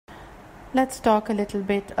let's talk a little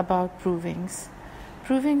bit about provings.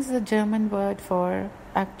 Provings is a German word for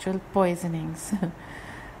actual poisonings.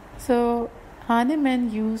 So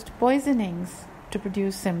Hahnemann used poisonings to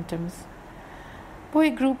produce symptoms. वो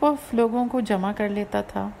एक group of लोगों को जमा कर लेता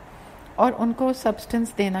था और उनको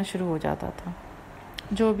सब्सटेंस देना शुरू हो जाता था,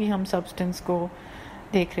 जो भी हम सब्सटेंस को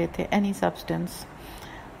देख रहे थे, any substance,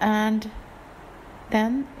 and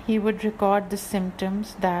then he would record the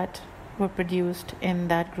symptoms that were produced in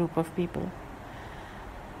that group of people.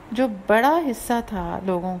 जो बड़ा हिस्सा था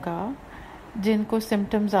लोगों का जिनको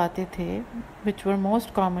सिम्टम्स आते थे, विच वर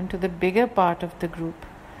most common to the bigger part of the group,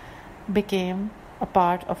 became a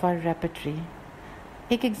part of our repertory.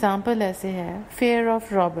 एक एग्ज़ाम्पल ऐसे है, फेयर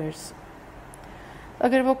ऑफ रॉबर्स.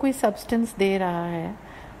 अगर वो कोई सब्सटेंस दे रहा है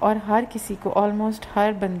और हर किसी को, ऑलमोस्ट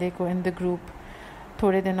हर बंदे को इन द ग्रुप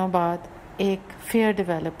थोड़े दिनों बाद एक फेयर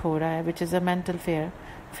डेवलप हो रहा है, which is a mental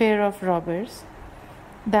fair of robbers,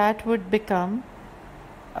 that would become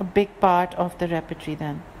a big part of the repertory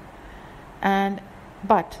then.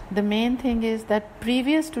 But the main thing is that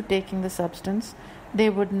previous to taking the substance, they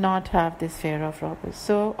would not have this fear of robbers.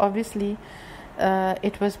 So obviously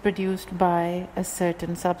it was produced by a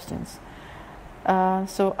certain substance.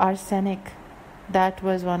 So arsenic, that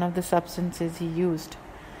was one of the substances he used.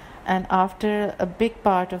 And after a big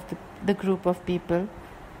part of the group of people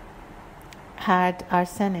had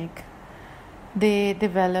arsenic, they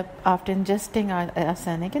develop, after ingesting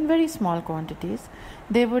arsenic in very small quantities,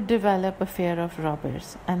 they would develop a fear of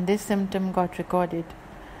robbers, and this symptom got recorded.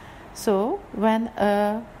 So when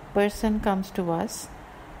a person comes to us,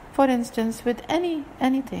 for instance with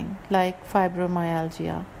anything like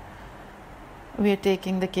fibromyalgia, we are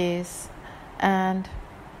taking the case, and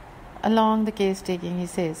along the case taking he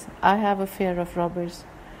says, I have a fear of robbers.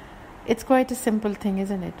 It's quite a simple thing,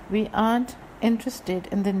 isn't it? We aren't interested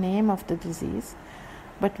in the name of the disease,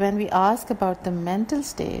 but when we ask about the mental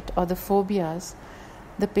state or the phobias,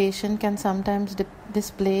 the patient can sometimes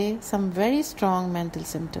display some very strong mental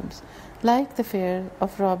symptoms like the fear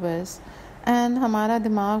of robbers, and हमारा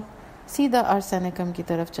दिमाग सीधा arsenicum की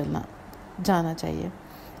तरफ जाना चाहिए,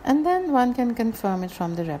 and then one can confirm it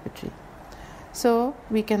from the repertory. So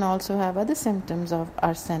we can also have other symptoms of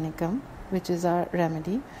arsenicum, which is our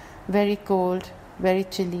remedy. Very cold, very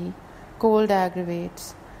chilly. Cold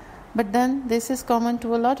aggravates, but then this is common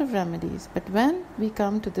to a lot of remedies. But when we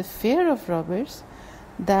come to the fear of robbers,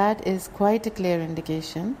 that is quite a clear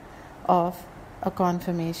indication of a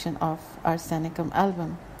confirmation of arsenicum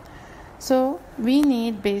album. So we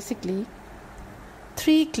need basically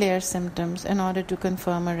 3 clear symptoms in order to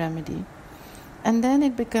confirm a remedy, and then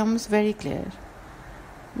it becomes very clear.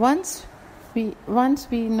 Once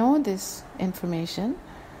we know this information,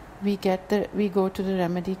 we go to the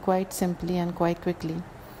remedy quite simply and quite quickly.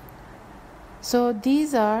 So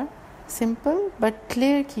these are simple but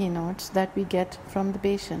clear keynotes that we get from the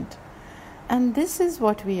patient. And this is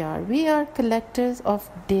what we are. We are collectors of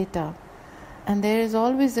data. And there is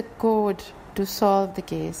always a code to solve the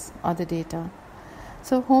case or the data.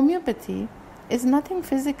 So homeopathy is nothing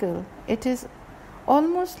physical. It is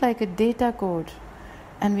almost like a data code.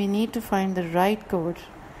 And we need to find the right code.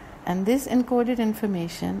 And this encoded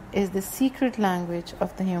information is the secret language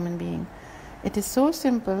of the human being. It is so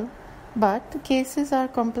simple, but the cases are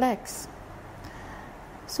complex.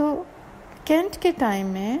 So, Kent ke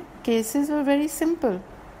time mein, cases were very simple.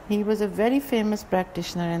 He was a very famous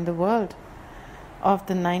practitioner in the world of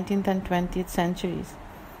the 19th and 20th centuries.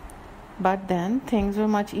 But then things were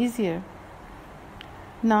much easier.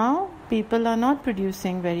 Now, people are not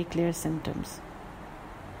producing very clear symptoms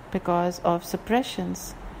because of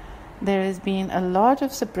suppressions. There has been a lot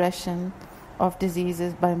of suppression of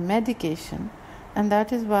diseases by medication, and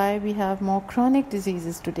that is why we have more chronic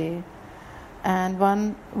diseases today. And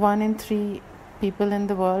one in 3 people in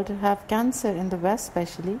the world have cancer, in the West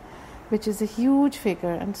especially, which is a huge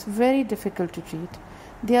figure, and it's very difficult to treat.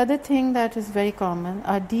 The other thing that is very common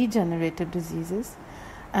are degenerative diseases,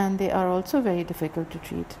 and they are also very difficult to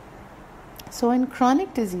treat. So in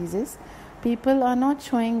chronic diseases, people are not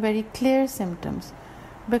showing very clear symptoms,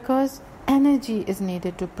 because energy is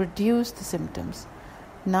needed to produce the symptoms.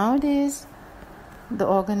 Nowadays, the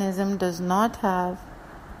organism does not have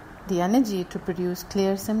the energy to produce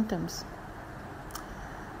clear symptoms.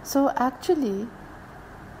 So actually,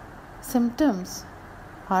 symptoms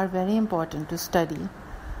are very important to study,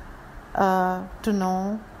 to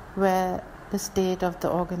know where the state of the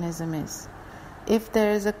organism is. If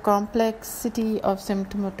there is a complexity of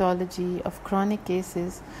symptomatology of chronic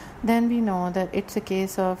cases, then we know that it's a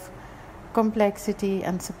case of complexity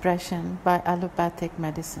and suppression by allopathic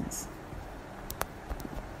medicines.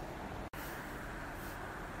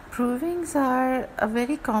 Provings are a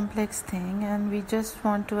very complex thing, and I just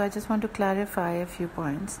want to clarify a few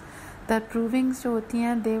points. That provings जो होती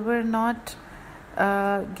हैं, they were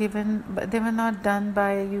not done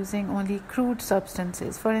by using only crude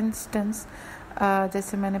substances. For instance,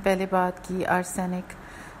 जैसे मैंने पहले बात की arsenic.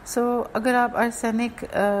 So अगर आप arsenic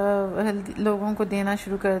लोगों को देना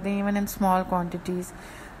शुरू कर दें, even in small quantities,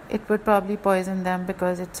 it would probably poison them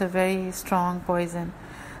because it's a very strong poison.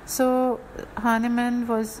 So Hahnemann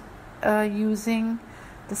was using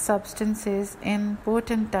the substances in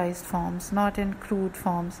potentized forms, not in crude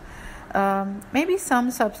forms. Maybe some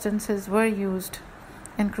substances were used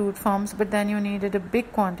in crude forms, but then you needed a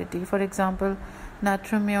big quantity. For example,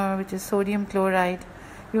 natriumur, which is sodium chloride,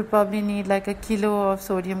 you'd probably need like a kilo of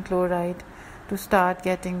sodium chloride to start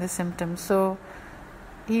getting the symptoms. So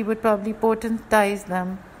he would probably potentize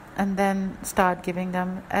them and then start giving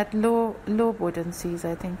them at low potencies.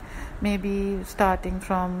 I think maybe starting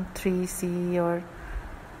from 3C or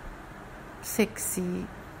 6C,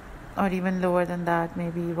 or even lower than that,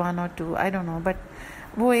 maybe 1 or 2, I don't know. But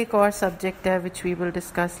वो एक और subject है which we will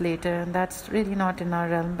discuss later, and that's really not in our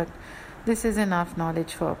realm, but this is enough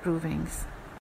knowledge for provings.